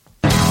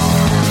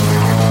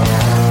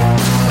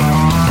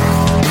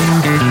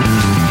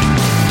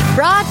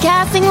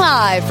Broadcasting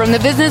live from the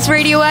Business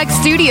RadioX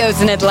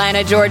studios in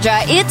Atlanta, Georgia,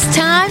 it's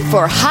time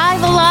for High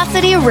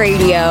Velocity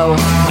Radio.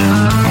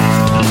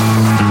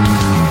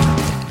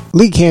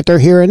 Lee Cantor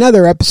here,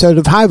 another episode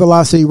of High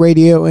Velocity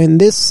Radio,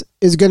 and this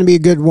is going to be a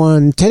good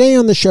one. Today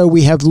on the show,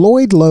 we have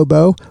Lloyed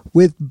Lobo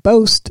with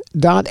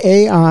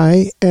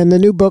Boast.AI and the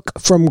new book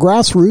From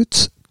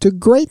Grassroots to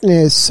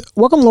Greatness.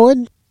 Welcome,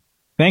 Lloyd.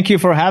 Thank you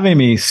for having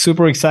me.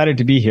 Super excited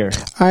to be here.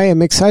 I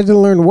am excited to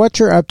learn what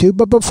you're up to,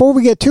 but before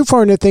we get too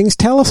far into things,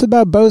 tell us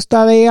about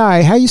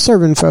Boast.AI. How are you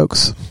serving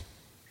folks?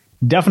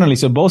 Definitely.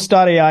 So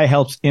Boast.AI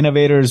helps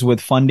innovators with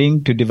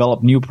funding to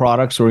develop new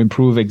products or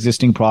improve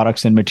existing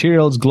products and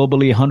materials.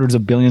 Globally, hundreds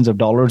of billions of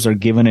dollars are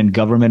given in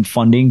government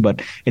funding,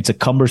 but it's a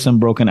cumbersome,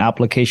 broken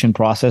application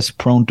process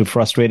prone to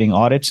frustrating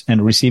audits,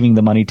 and receiving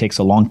the money takes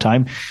a long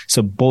time.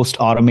 So Boast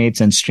automates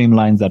and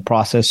streamlines that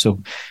process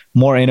so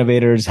more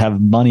innovators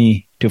have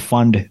money to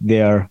fund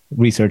their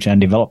research and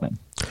development.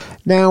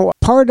 Now,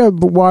 part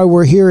of why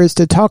we're here is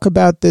to talk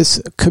about this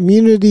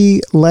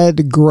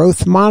community-led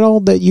growth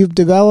model that you've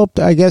developed,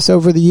 I guess,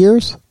 over the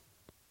years.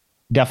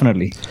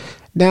 Definitely.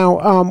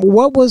 Now,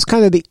 what was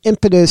kind of the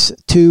impetus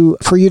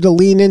for you to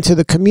lean into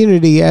the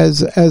community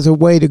as a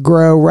way to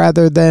grow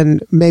rather than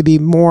maybe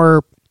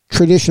more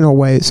traditional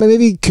ways? So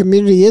maybe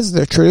community is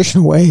the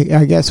traditional way,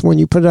 I guess, when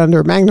you put it under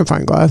a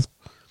magnifying glass.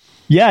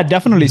 Yeah,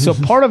 definitely. So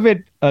part of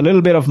it, a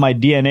little bit of my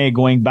DNA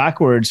going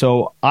backward.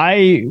 So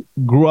I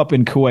grew up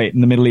in Kuwait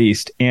in the Middle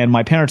East, and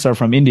my parents are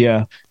from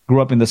India,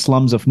 grew up in the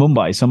slums of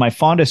Mumbai. So my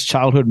fondest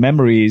childhood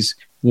memories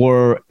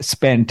were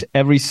spent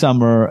every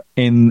summer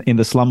in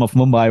the slum of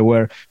Mumbai,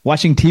 where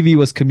watching TV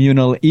was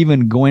communal,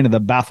 even going to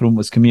the bathroom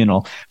was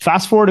communal.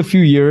 Fast forward a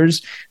few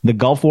years, the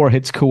Gulf War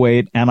hits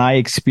Kuwait, and I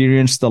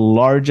experienced the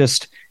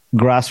largest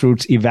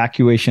grassroots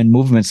evacuation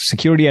movements.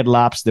 Security had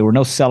lapsed. There were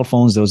no cell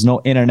phones. There was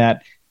no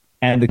internet.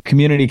 And the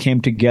community came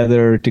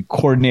together to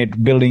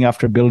coordinate building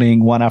after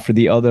building, one after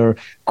the other,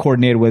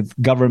 coordinate with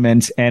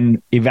governments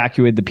and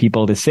evacuate the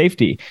people to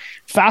safety.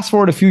 Fast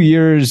forward a few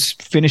years,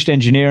 finished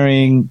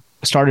engineering,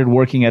 started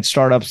working at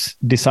startups,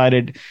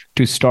 decided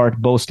to start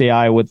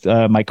Boast.AI with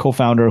my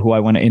co-founder, who I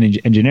went to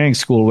engineering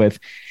school with.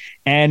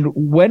 And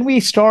when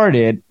we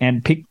started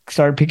and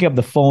started picking up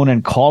the phone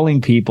and calling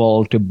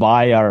people to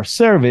buy our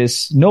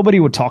service, nobody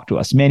would talk to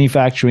us.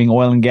 Manufacturing,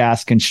 oil and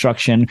gas,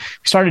 construction.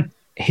 We started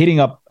hitting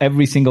up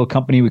every single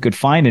company we could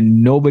find,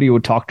 and nobody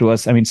would talk to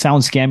us. I mean,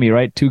 sounds scammy,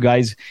 right? Two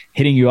guys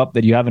hitting you up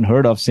that you haven't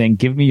heard of saying,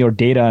 give me your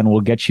data and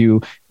we'll get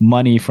you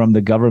money from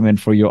the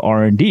government for your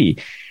R&D.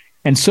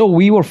 And so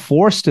we were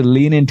forced to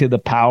lean into the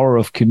power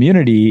of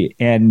community,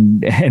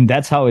 and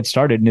that's how it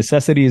started.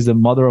 Necessity is the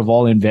mother of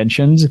all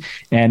inventions.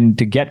 And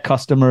to get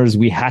customers,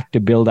 we had to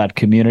build that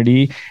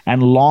community.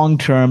 And long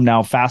term,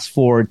 now fast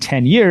forward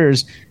 10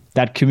 years,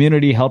 that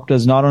community helped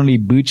us not only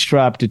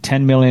bootstrap to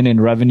 10 million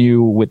in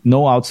revenue with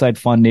no outside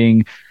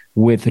funding,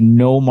 with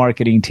no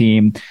marketing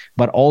team,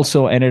 but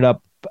also ended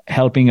up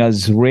helping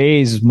us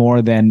raise more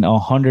than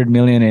 100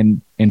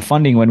 million in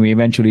funding when we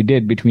eventually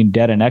did, between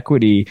debt and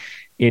equity.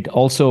 It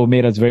also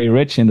made us very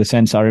rich in the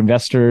sense our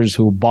investors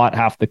who bought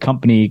half the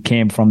company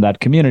came from that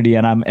community,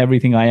 and I'm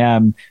everything I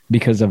am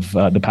because of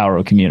the power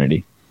of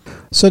community.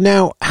 So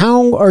now,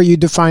 how are you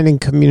defining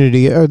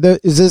community?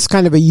 Is this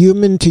kind of a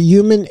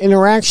human-to-human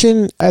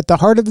interaction at the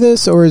heart of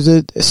this, or is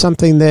it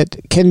something that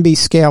can be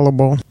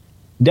scalable?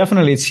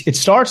 Definitely. It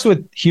starts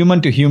with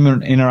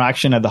human-to-human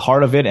interaction at the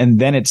heart of it, and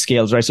then it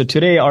scales, right? So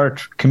today, our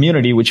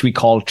community, which we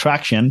call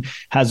Traction,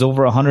 has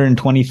over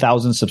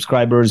 120,000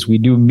 subscribers. We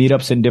do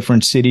meetups in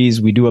different cities.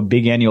 We do a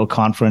big annual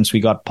conference. We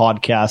got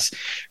podcasts.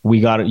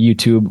 We got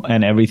YouTube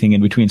and everything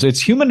in between. So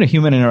it's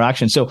human-to-human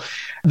interaction. So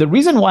the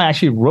reason why I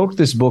actually wrote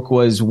this book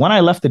was when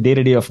I left the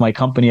day-to-day of my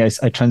company, I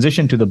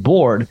transitioned to the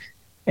board.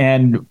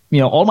 And,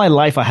 all my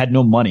life I had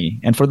no money.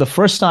 And for the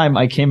first time,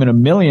 I came into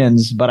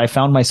millions, but I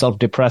found myself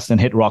depressed and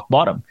hit rock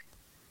bottom.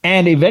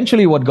 And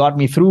eventually what got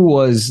me through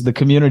was the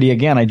community.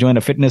 Again, I joined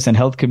a fitness and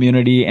health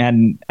community,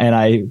 and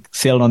I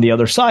sailed on the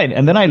other side.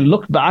 And then I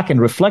looked back and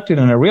reflected,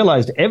 and I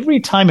realized every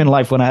time in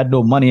life when I had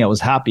no money, I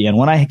was happy. And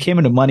when I came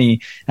into money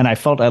and I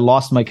felt I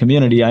lost my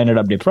community, I ended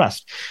up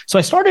depressed. So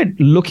I started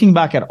looking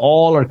back at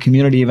all our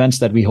community events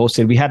that we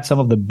hosted. We had some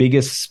of the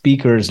biggest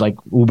speakers like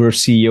Uber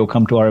CEO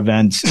come to our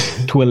events,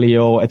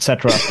 Twilio,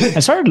 etc. I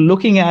started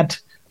looking at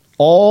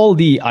all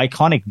the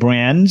iconic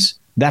brands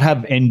that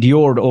have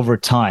endured over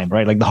time,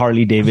 right? Like the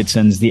Harley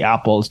Davidsons, the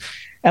Apples.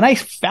 And I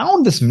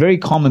found this very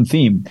common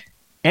theme.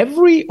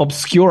 Every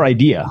obscure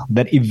idea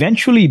that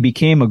eventually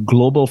became a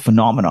global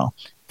phenomenon,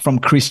 from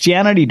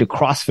Christianity to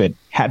CrossFit,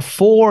 had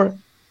 4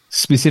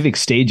 specific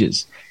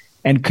stages.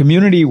 And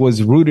community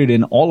was rooted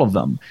in all of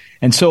them.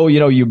 And so,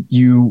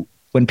 you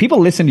when people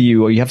listen to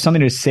you, or you have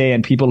something to say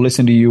and people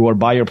listen to you or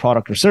buy your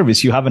product or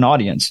service, you have an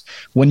audience.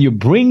 When you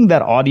bring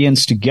that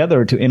audience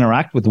together to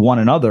interact with one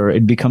another,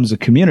 it becomes a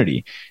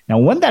community. Now,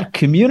 when that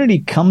community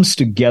comes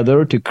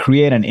together to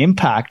create an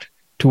impact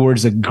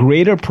towards a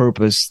greater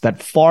purpose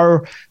that's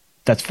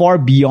far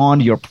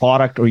beyond your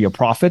product or your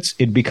profits,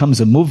 it becomes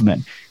a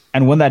movement.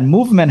 And when that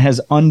movement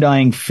has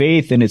undying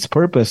faith in its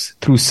purpose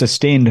through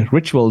sustained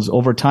rituals,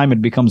 over time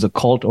it becomes a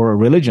cult or a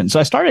religion. So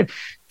I started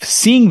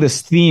seeing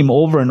this theme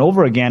over and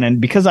over again.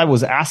 And because I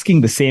was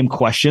asking the same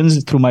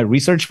questions through my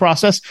research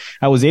process,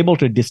 I was able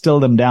to distill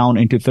them down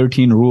into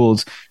 13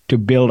 rules to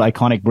build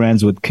iconic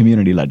brands with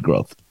community-led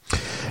growth.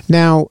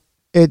 Now,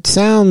 it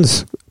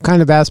sounds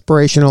kind of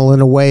aspirational in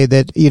a way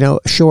that,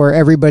 sure,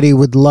 everybody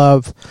would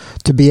love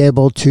to be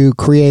able to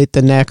create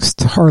the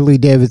next Harley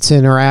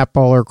Davidson or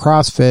Apple or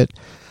CrossFit.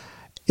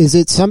 Is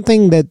it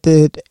something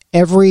that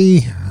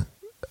every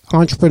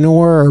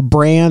entrepreneur or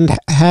brand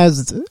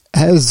has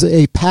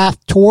a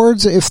path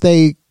towards if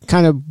they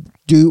kind of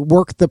do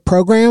work the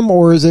program,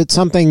 or is it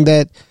something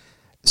that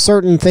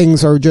certain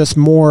things are just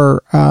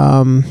more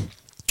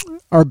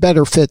are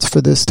better fits for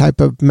this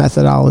type of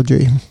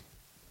methodology?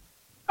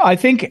 I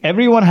think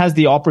everyone has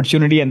the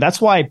opportunity, and that's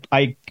why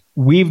I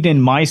weaved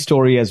in my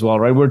story as well,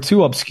 right? We're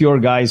two obscure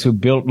guys who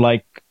built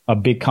like a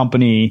big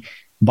company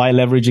by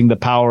leveraging the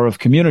power of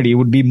community. It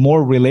would be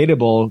more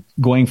relatable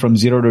going from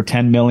 0 to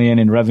 10 million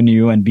in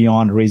revenue and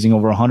beyond, raising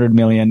over 100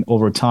 million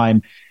over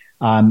time,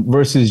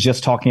 versus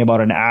just talking about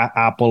an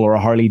Apple or a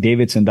Harley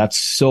Davidson. That's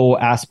so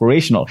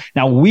aspirational.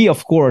 Now, we,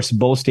 of course,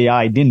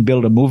 Boast.AI didn't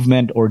build a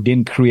movement or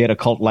didn't create a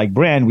cult-like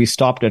brand. We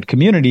stopped at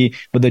community,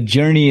 but the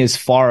journey is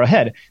far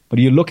ahead. But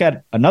you look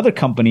at another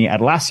company,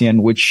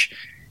 Atlassian, which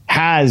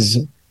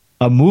has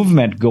a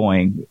movement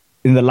going.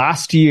 In the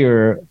last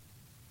year,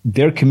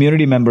 their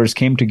community members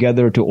came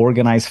together to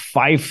organize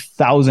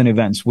 5,000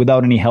 events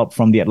without any help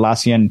from the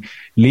Atlassian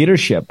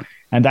leadership.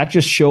 And that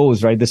just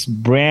shows, right, this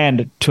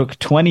brand took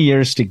 20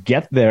 years to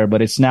get there,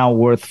 but it's now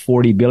worth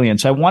 40 billion.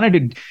 So I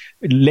wanted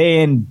to lay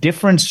in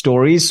different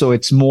stories so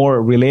it's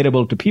more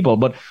relatable to people.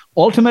 But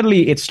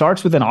ultimately, it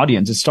starts with an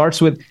audience. It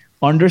starts with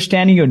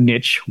understanding your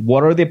niche.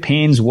 What are their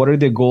pains? What are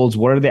their goals?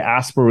 What are their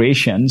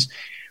aspirations?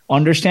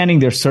 Understanding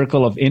their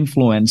circle of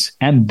influence,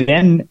 and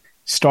then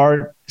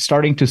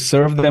starting to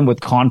serve them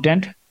with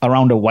content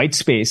around a white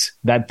space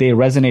that they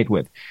resonate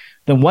with.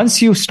 Then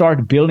once you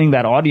start building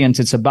that audience,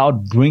 it's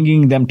about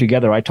bringing them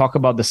together. I talk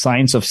about the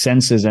science of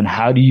senses and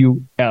how do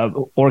you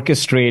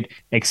orchestrate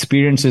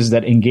experiences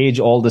that engage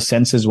all the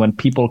senses. When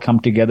people come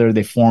together,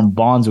 they form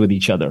bonds with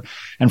each other.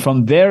 And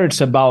from there,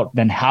 it's about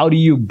then how do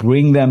you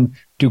bring them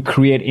to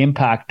create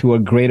impact to a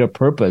greater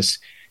purpose.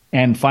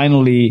 And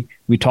finally,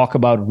 we talk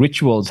about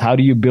rituals. How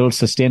do you build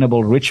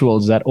sustainable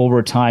rituals that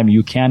over time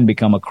you can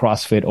become a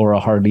CrossFit or a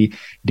Harley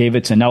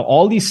Davidson? Now,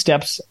 all these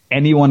steps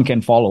anyone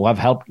can follow. I've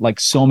helped like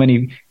so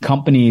many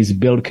companies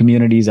build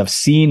communities. I've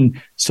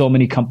seen so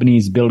many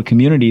companies build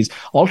communities.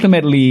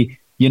 Ultimately,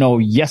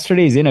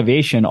 yesterday's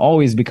innovation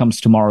always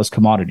becomes tomorrow's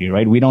commodity,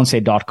 right? We don't say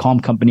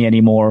 .com company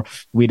anymore.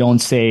 We don't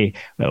say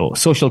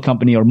social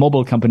company or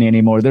mobile company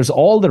anymore. There's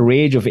all the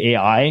rage of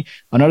AI.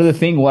 Another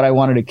thing, what I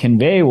wanted to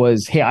convey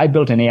was, hey, I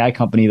built an AI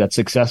company that's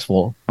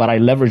successful, but I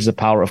leverage the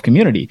power of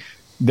community.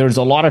 There's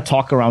a lot of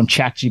talk around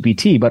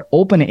ChatGPT, but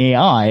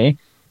OpenAI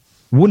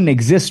wouldn't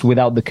exist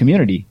without the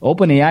community.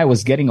 OpenAI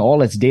was getting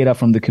all its data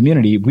from the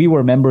community. We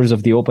were members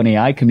of the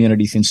OpenAI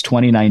community since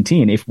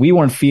 2019. If we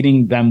weren't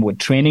feeding them with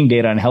training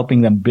data and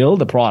helping them build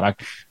the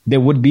product, there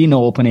would be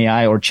no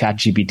OpenAI or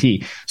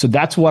ChatGPT. So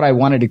that's what I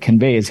wanted to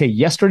convey is, hey,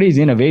 yesterday's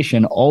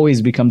innovation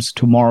always becomes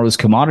tomorrow's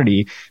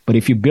commodity. But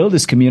if you build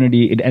this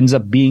community, it ends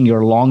up being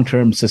your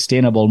long-term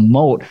sustainable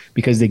moat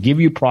because they give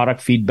you product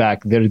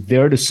feedback. They're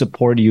there to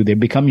support you. They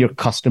become your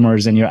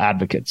customers and your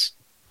advocates.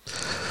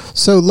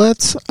 So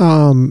let's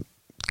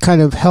kind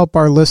of help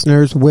our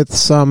listeners with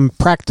some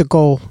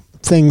practical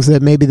things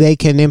that maybe they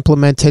can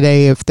implement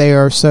today if they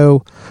are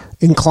so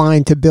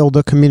inclined to build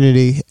a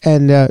community.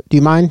 And do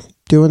you mind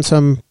doing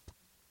some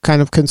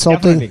kind of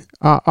consulting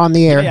on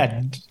the air?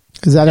 Yeah.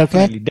 Is that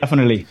definitely, okay?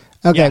 Definitely.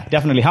 Okay. Yeah,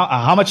 definitely.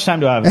 How much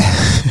time do I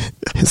have?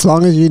 As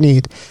long as you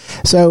need.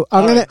 So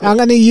I'm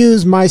gonna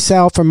use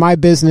myself or my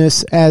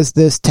business as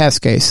this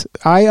test case.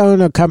 I own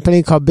a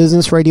company called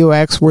Business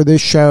RadioX, where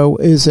this show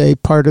is a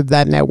part of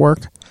that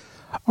network.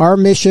 Our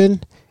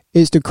mission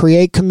is to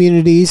create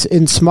communities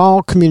in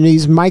small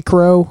communities,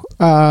 micro,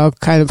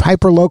 kind of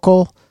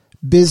hyperlocal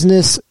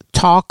business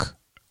talk,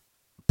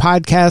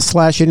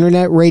 podcast /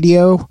 internet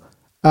radio,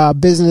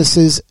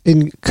 businesses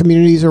in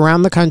communities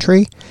around the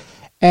country.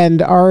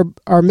 And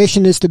our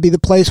mission is to be the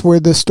place where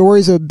the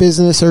stories of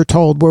business are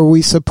told, where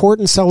we support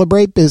and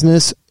celebrate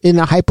business in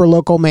a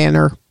hyperlocal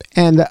manner.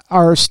 And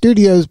our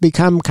studios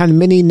become kind of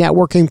mini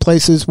networking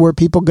places where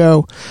people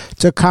go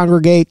to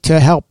congregate to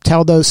help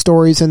tell those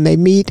stories, and they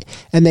meet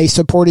and they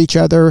support each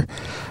other.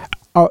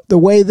 The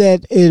way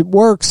that it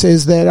works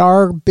is that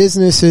our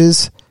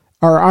businesses,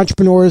 our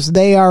entrepreneurs,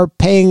 they are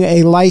paying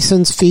a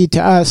license fee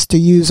to us to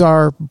use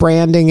our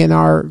branding and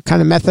our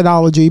kind of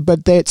methodology,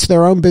 but it's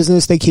their own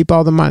business. They keep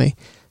all the money.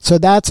 So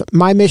that's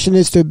my mission,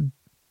 is to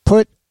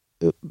put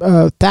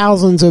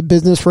thousands of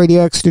Business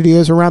RadioX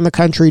studios around the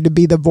country to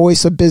be the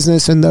voice of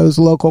business in those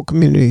local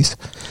communities.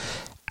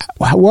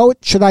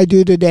 What should I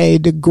do today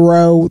to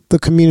grow the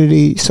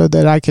community so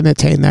that I can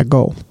attain that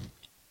goal?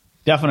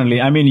 Definitely.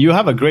 I mean, you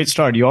have a great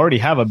start. You already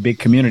have a big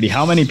community.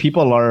 How many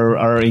people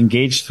are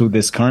engaged through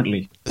this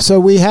currently? So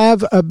we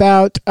have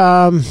about,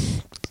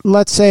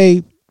 let's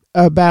say,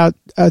 about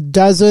a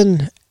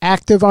dozen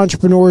active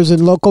entrepreneurs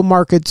in local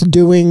markets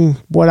doing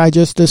what I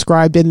just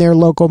described in their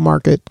local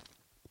market.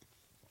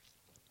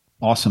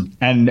 Awesome.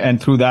 And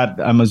through that,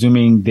 I'm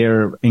assuming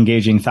they're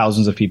engaging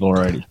thousands of people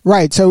already.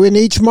 Right. So in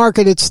each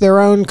market, it's their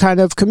own kind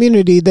of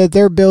community that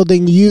they're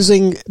building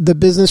using the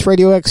Business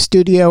RadioX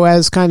studio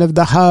as kind of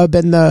the hub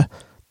and the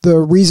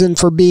reason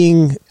for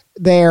being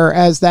there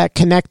as that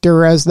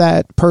connector, as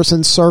that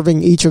person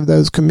serving each of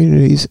those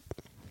communities.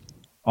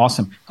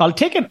 Awesome. I'll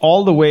take it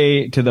all the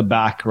way to the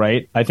back,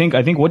 right? I think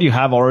what you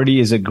have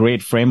already is a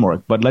great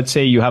framework, but let's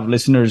say you have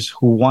listeners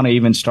who want to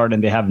even start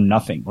and they have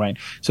nothing, right?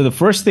 So the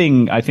first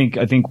thing I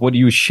think what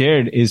you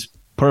shared is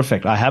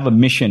perfect. I have a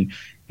mission.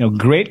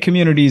 Great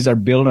communities are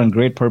built on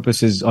great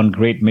purposes, on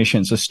great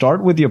missions. So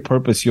start with your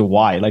purpose, your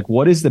why. Like,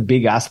 what is the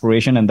big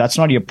aspiration? And that's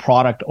not your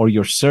product or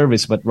your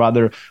service, but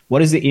rather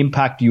what is the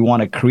impact you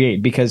want to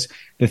create? Because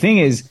the thing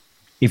is,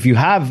 if you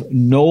have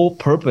no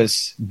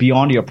purpose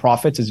beyond your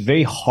profits, it's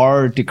very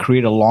hard to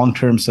create a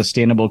long-term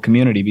sustainable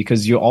community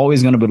because you're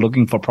always going to be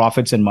looking for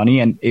profits and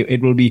money, and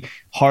it will be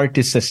hard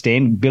to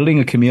sustain. Building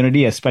a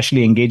community,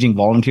 especially engaging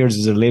volunteers,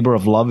 is a labor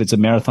of love. It's a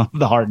marathon of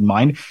the heart and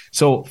mind.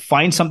 So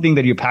find something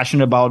that you're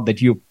passionate about,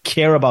 that you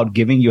care about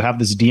giving. You have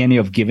this DNA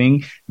of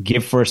giving,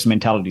 give first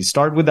mentality.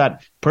 Start with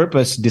that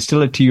purpose,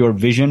 distill it to your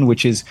vision,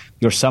 which is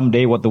your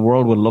someday, what the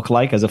world will look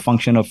like as a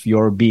function of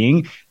your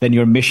being. Then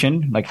your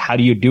mission, like how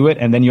do you do it?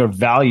 And then your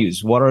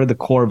values. What are the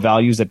core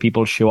values that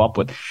people show up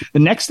with? The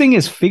next thing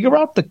is figure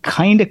out the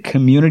kind of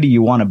community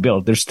you want to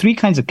build. There's 3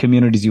 kinds of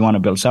communities you want to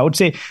build. So I would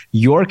say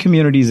your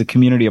community is a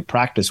community of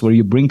practice where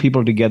you bring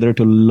people together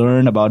to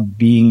learn about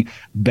being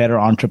better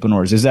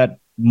entrepreneurs. Is that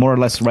more or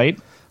less right?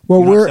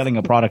 Well, we're selling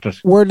a product.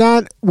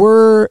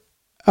 We're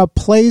a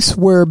place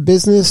where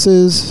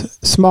businesses,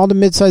 small to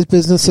mid-sized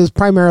businesses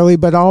primarily,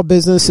 but all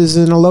businesses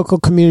in a local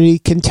community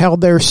can tell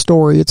their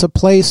story. It's a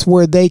place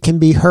where they can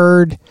be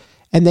heard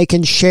and they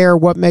can share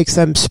what makes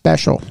them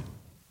special.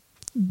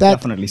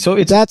 Definitely. So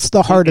that's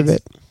the heart of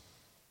it.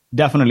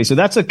 Definitely. So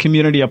that's a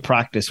community of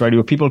practice, right?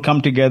 Where people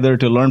come together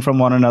to learn from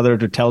one another,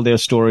 to tell their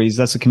stories.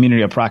 That's a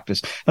community of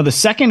practice. Now, the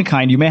second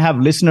kind, you may have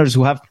listeners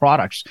who have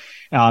products,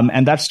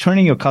 and that's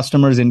turning your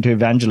customers into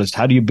evangelists.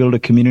 How do you build a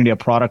community of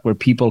product where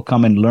people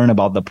come and learn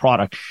about the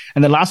product?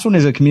 And the last one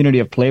is a community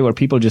of play where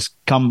people just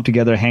come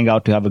together, hang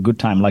out to have a good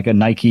time, like a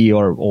Nike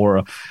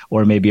or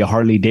maybe a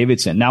Harley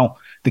Davidson. Now,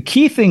 the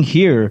key thing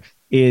here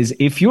is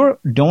if you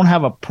don't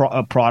have a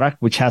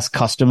product which has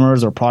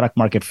customers or product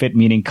market fit,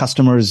 meaning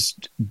customers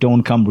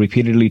don't come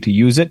repeatedly to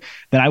use it,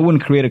 then I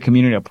wouldn't create a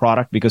community of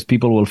product because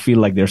people will feel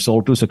like they're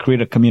sold to. So create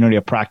a community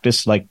of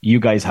practice like you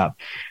guys have.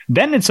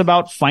 Then it's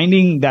about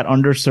finding that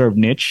underserved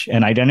niche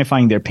and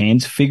identifying their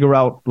pains, figure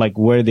out like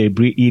where they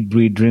eat,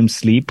 breathe, dream,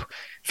 sleep,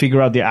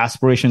 figure out their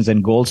aspirations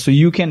and goals so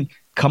you can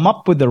come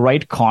up with the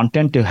right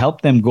content to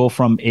help them go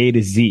from A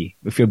to Z.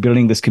 If you're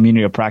building this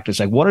community of practice,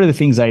 like what are the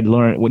things I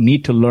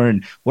need to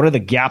learn? What are the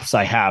gaps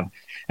I have?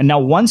 And now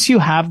once you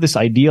have this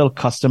ideal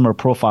customer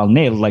profile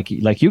nailed, like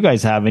you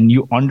guys have, and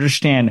you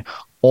understand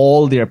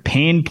all their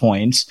pain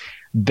points,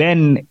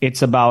 then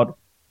it's about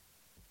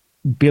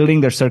building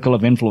their circle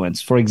of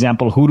influence. For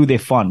example, who do they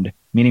fund?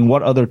 Meaning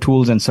what other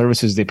tools and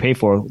services they pay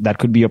for that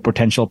could be your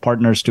potential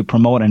partners to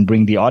promote and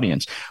bring the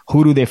audience.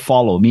 Who do they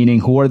follow? Meaning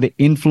who are the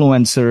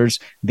influencers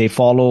they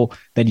follow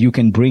that you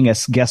can bring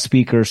as guest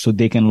speakers so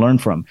they can learn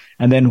from?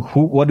 And then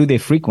what do they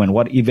frequent?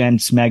 What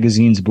events,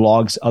 magazines,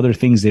 blogs, other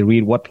things they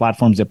read, what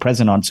platforms they're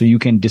present on so you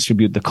can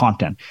distribute the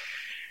content.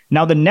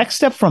 Now, the next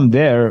step from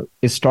there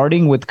is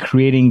starting with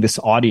creating this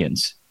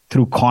audience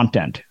through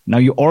content. Now,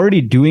 you're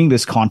already doing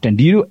this content.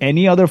 Do you do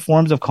any other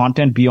forms of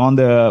content beyond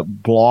the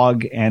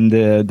blog and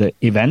the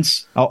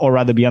events, or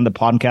rather beyond the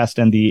podcast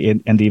and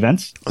the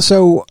events?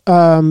 So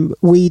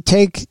we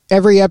take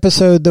every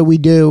episode that we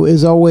do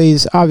is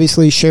always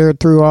obviously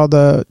shared through all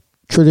the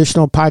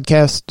traditional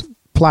podcast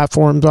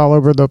platforms all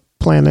over the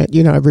planet,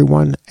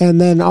 everyone.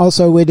 And then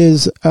also it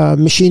is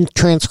machine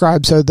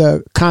transcribed, so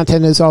the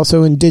content is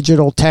also in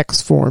digital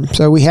text form.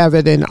 So we have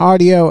it in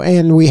audio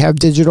and we have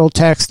digital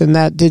text, and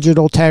that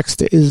digital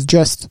text is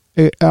just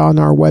on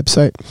our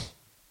website.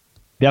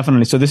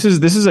 Definitely. So this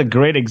is a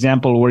great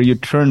example where you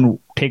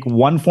take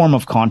one form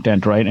of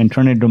content, right, and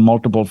turn it into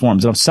multiple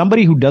forms. Now,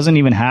 somebody who doesn't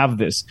even have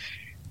this,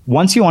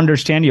 once you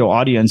understand your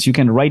audience, you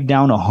can write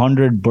down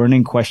 100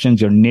 burning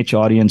questions your niche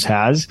audience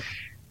has.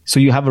 So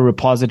you have a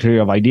repository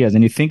of ideas,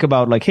 and you think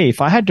about like, hey,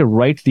 if I had to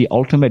write the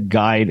ultimate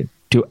guide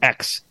to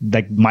X,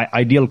 like my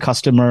ideal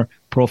customer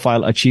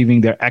profile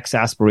achieving their X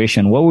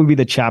aspiration, what would be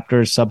the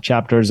chapters,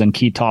 sub-chapters, and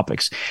key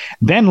topics?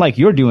 Then like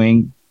you're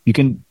doing, you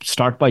can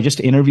start by just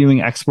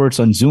interviewing experts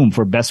on Zoom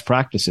for best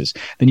practices.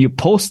 Then you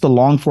post the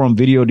long form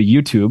video to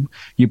YouTube.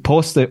 You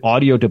post the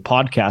audio to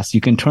podcasts. You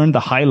can turn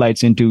the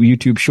highlights into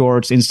YouTube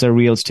Shorts, Insta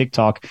Reels,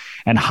 TikTok,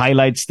 and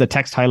the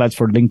text highlights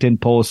for LinkedIn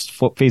posts,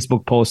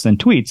 Facebook posts, and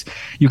tweets.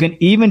 You can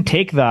even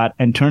take that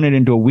and turn it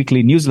into a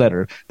weekly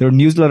newsletter. There are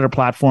newsletter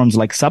platforms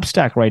like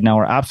Substack right now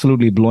are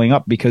absolutely blowing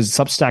up because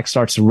Substack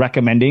starts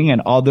recommending,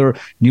 and other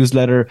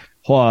newsletter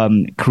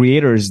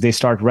creators, they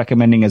start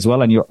recommending as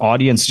well, and your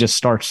audience just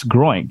starts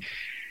growing.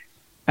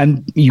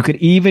 And you could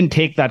even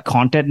take that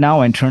content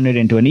now and turn it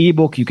into an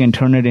ebook. You can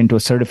turn it into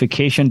a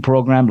certification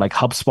program like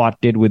HubSpot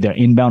did with their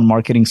inbound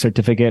marketing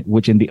certificate,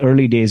 which in the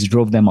early days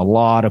drove them a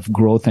lot of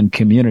growth and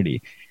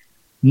community.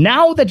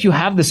 Now that you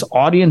have this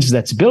audience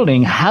that's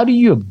building, how do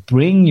you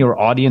bring your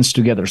audience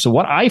together? So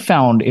what I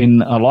found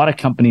in a lot of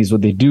companies,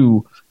 what they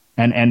do,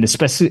 and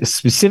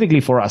specifically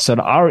for us, so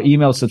our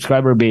email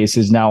subscriber base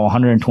is now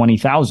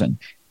 120,000.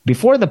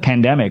 Before the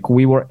pandemic,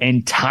 we were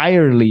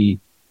entirely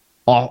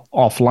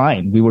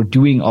offline. We were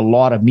doing a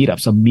lot of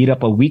meetups, a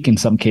meetup a week in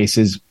some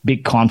cases,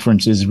 big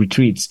conferences,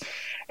 retreats.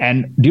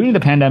 And during the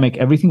pandemic,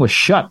 everything was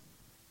shut.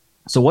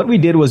 So what we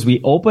did was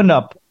we opened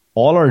up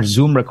all our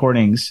Zoom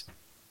recordings.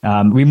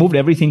 We moved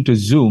everything to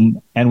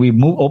Zoom, and we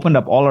opened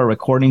up all our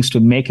recordings to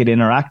make it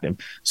interactive.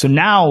 So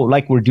now,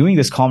 like we're doing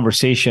this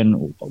conversation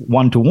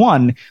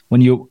one-to-one,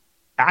 when you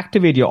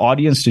activate your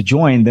audience to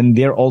join, then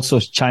they're also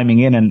chiming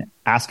in and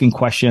asking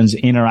questions,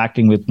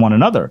 interacting with one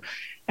another.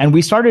 And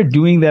we started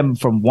doing them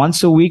from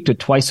once a week to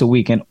twice a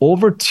week. And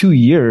over 2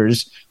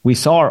 years, we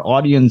saw our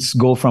audience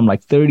go from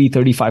like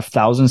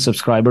 35,000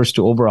 subscribers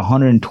to over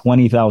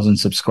 120,000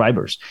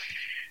 subscribers.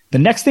 The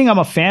next thing I'm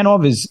a fan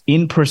of is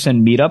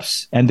in-person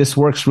meetups, and this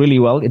works really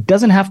well. It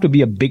doesn't have to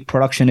be a big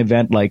production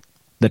event like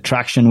the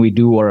Traction we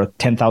do, or a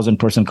 10,000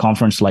 person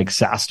conference like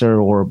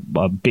SaaStr, or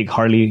a big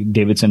Harley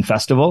Davidson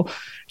festival.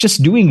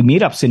 Just doing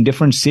meetups in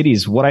different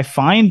cities. What I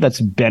find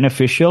that's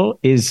beneficial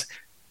is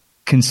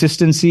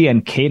consistency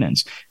and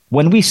cadence.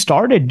 When we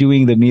started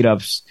doing the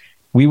meetups,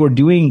 we were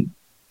doing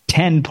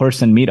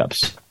 10-person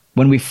meetups.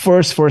 When we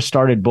first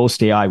started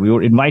Boast.AI, we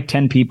would invite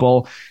 10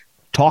 people,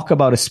 talk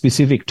about a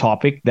specific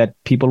topic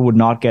that people would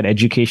not get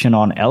education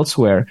on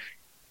elsewhere,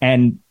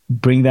 and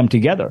bring them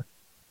together.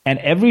 And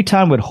every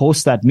time we'd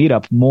host that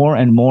meetup, more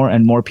and more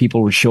and more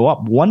people would show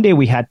up. One day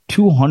we had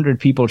 200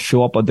 people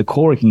show up at the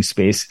co-working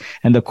space,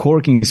 and the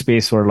co-working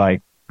space were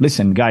like,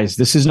 listen, guys,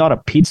 this is not a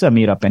pizza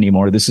meetup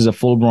anymore. This is a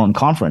full-blown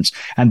conference.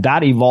 And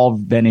that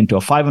evolved then into a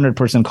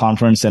 500-person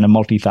conference and a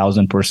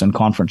multi-thousand-person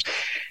conference.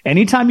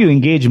 Anytime you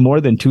engage more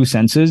than two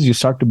senses, you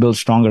start to build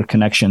stronger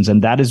connections.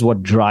 And that is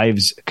what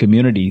drives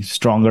community,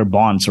 stronger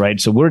bonds,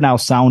 right? So we're now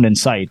sound and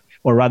sight.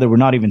 Or rather, we're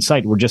not even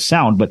sight, we're just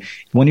sound. But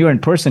when you're in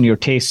person, you're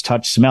taste,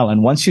 touch, smell.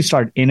 And once you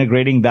start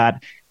integrating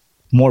that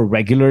more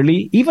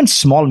regularly, even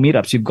small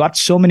meetups, you've got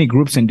so many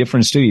groups in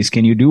different cities.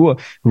 Can you do a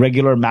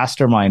regular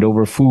mastermind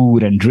over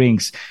food and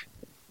drinks,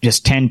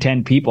 just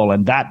 10 people?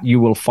 And that you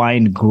will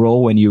find grow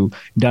when you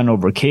done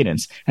over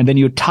cadence. And then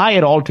you tie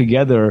it all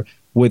together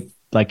with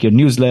like your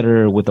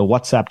newsletter, with a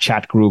WhatsApp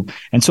chat group.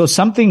 And so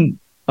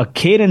a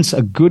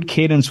good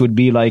cadence would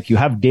be like you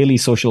have daily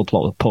social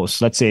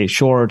posts, let's say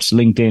shorts,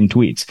 LinkedIn,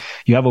 tweets.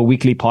 You have a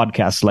weekly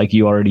podcast like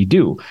you already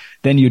do.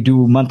 Then you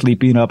do monthly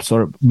meetups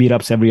or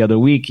meetups every other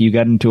week. You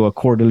get into a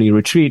quarterly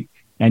retreat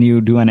and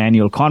you do an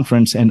annual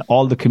conference, and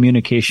all the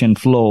communication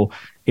flow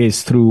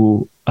is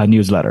through a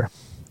newsletter.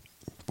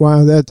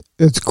 Wow,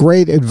 that's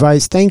great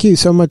advice. Thank you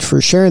so much for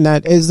sharing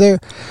that.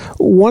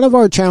 One of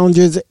our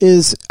challenges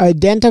is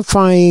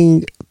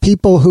identifying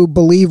people who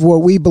believe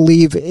what we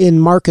believe in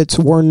markets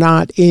we're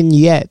not in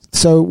yet.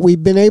 So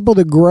we've been able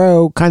to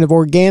grow kind of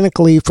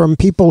organically from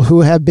people who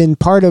have been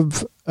part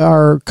of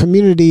our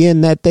community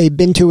in that they've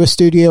been to a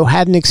studio,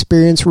 had an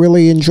experience,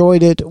 really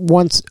enjoyed it,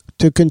 wants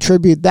to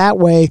contribute that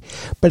way.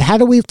 But how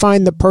do we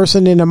find the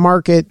person in a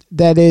market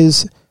that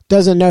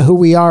doesn't know who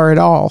we are at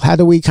all? How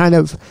do we kind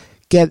of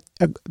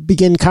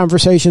begin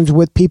conversations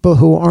with people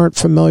who aren't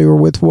familiar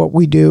with what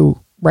we do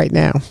right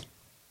now?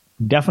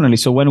 Definitely.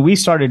 So when we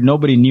started,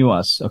 nobody knew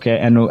us. Okay.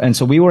 And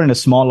so we were in a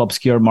small,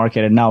 obscure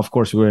market. And now, of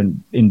course, we're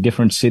in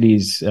different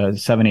cities,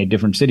 7, 8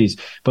 different cities.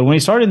 But when we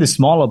started this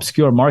small,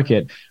 obscure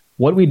market,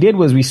 what we did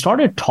was we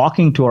started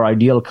talking to our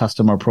ideal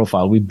customer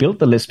profile. We built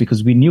the list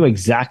because we knew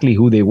exactly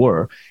who they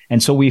were.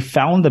 And so we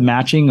found the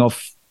matching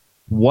of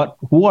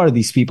who are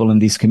these people in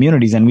these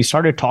communities? And we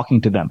started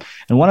talking to them.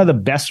 And one of the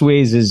best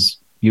ways is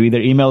you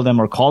either email them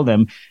or call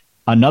them.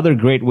 Another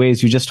great way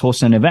is you just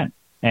host an event.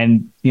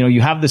 And,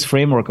 you have this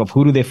framework of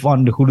who do they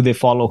fund, who do they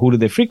follow, who do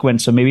they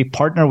frequent. So maybe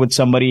partner with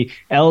somebody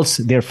else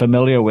they're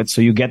familiar with.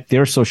 So you get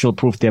their social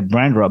proof, their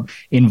brand rub,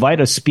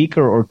 invite a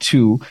speaker or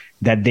two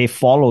that they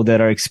follow that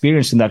are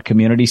experienced in that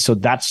community. So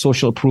that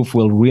social proof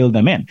will reel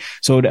them in.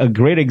 So a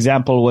great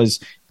example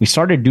was we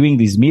started doing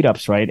these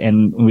meetups, right?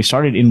 And we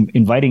started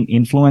inviting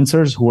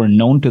influencers who are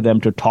known to them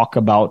to talk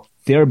about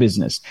their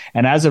business.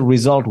 And as a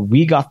result,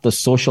 we got the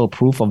social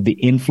proof of the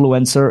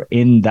influencer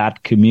in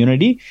that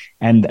community.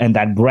 And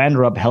that brand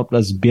rub helped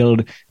us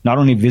build not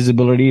only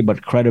visibility,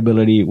 but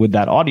credibility with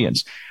that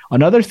audience.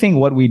 Another thing,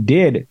 what we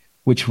did,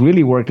 which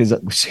really worked, is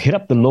hit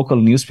up the local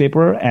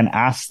newspaper and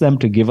ask them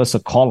to give us a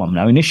column.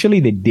 Now, initially,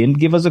 they didn't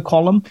give us a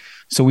column.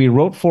 So we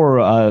wrote for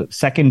a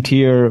second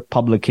tier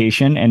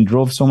publication and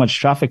drove so much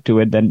traffic to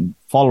it, then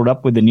followed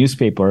up with the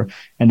newspaper.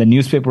 And the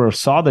newspaper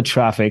saw the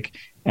traffic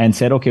and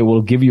said, okay,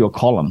 we'll give you a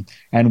column.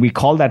 And we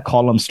call that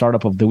column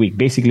Startup of the Week.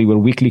 Basically, we're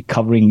weekly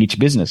covering each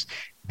business.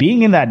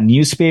 Being in that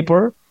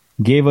newspaper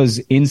gave us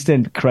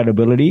instant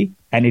credibility,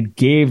 and it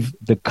gave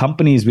the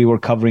companies we were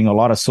covering a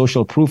lot of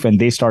social proof, and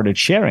they started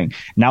sharing.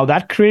 Now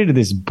that created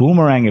this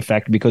boomerang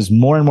effect because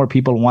more and more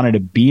people wanted to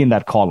be in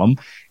that column.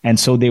 And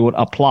so they would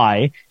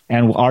apply,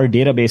 and our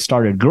database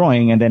started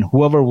growing. And then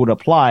whoever would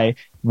apply,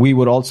 we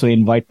would also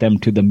invite them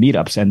to the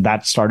meetups, and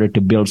that started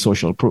to build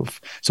social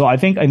proof. So I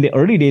think in the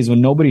early days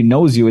when nobody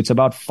knows you, it's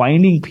about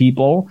finding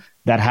people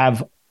that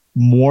have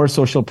more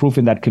social proof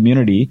in that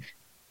community.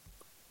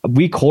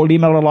 We cold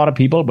email a lot of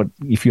people, but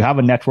if you have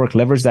a network,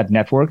 leverage that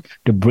network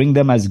to bring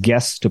them as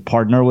guests, to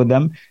partner with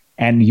them,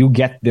 and you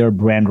get their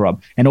brand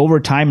rub. And over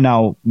time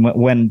now,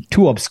 when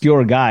two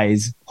obscure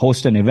guys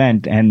host an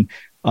event and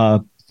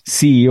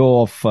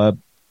CEO of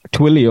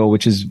Twilio,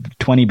 which is a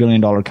 $20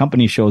 billion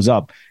company, shows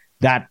up,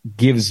 that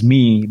gives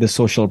me the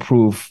social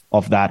proof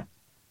of that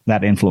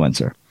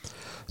influencer.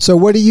 So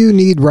what do you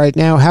need right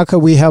now? How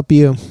can we help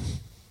you?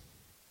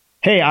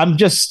 Hey, I'm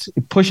just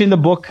pushing the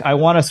book. I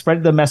want to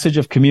spread the message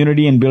of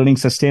community and building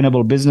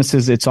sustainable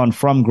businesses. It's on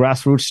From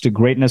Grassroots to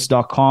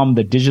Greatness.com.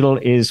 The digital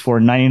is for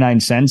 99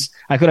 cents.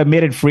 I could have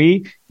made it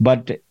free,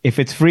 but if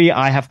it's free,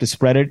 I have to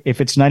spread it. If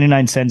it's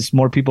 99 cents,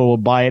 more people will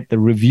buy it. The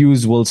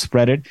reviews will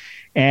spread it.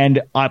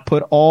 And I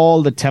put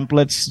all the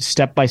templates,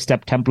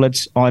 step-by-step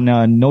templates on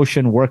a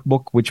Notion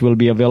workbook, which will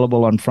be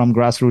available on From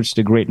Grassroots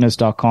to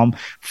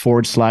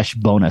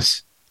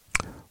Greatness.com/bonus.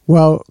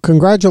 Well,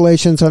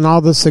 congratulations on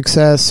all the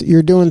success.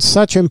 You're doing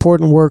such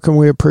important work, and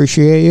we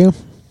appreciate you.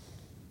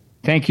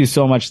 Thank you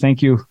so much.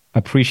 Thank you. I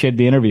appreciate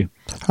the interview.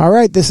 All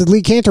right. This is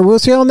Lee Cantor. We'll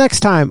see you all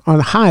next time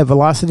on High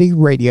Velocity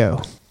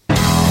Radio.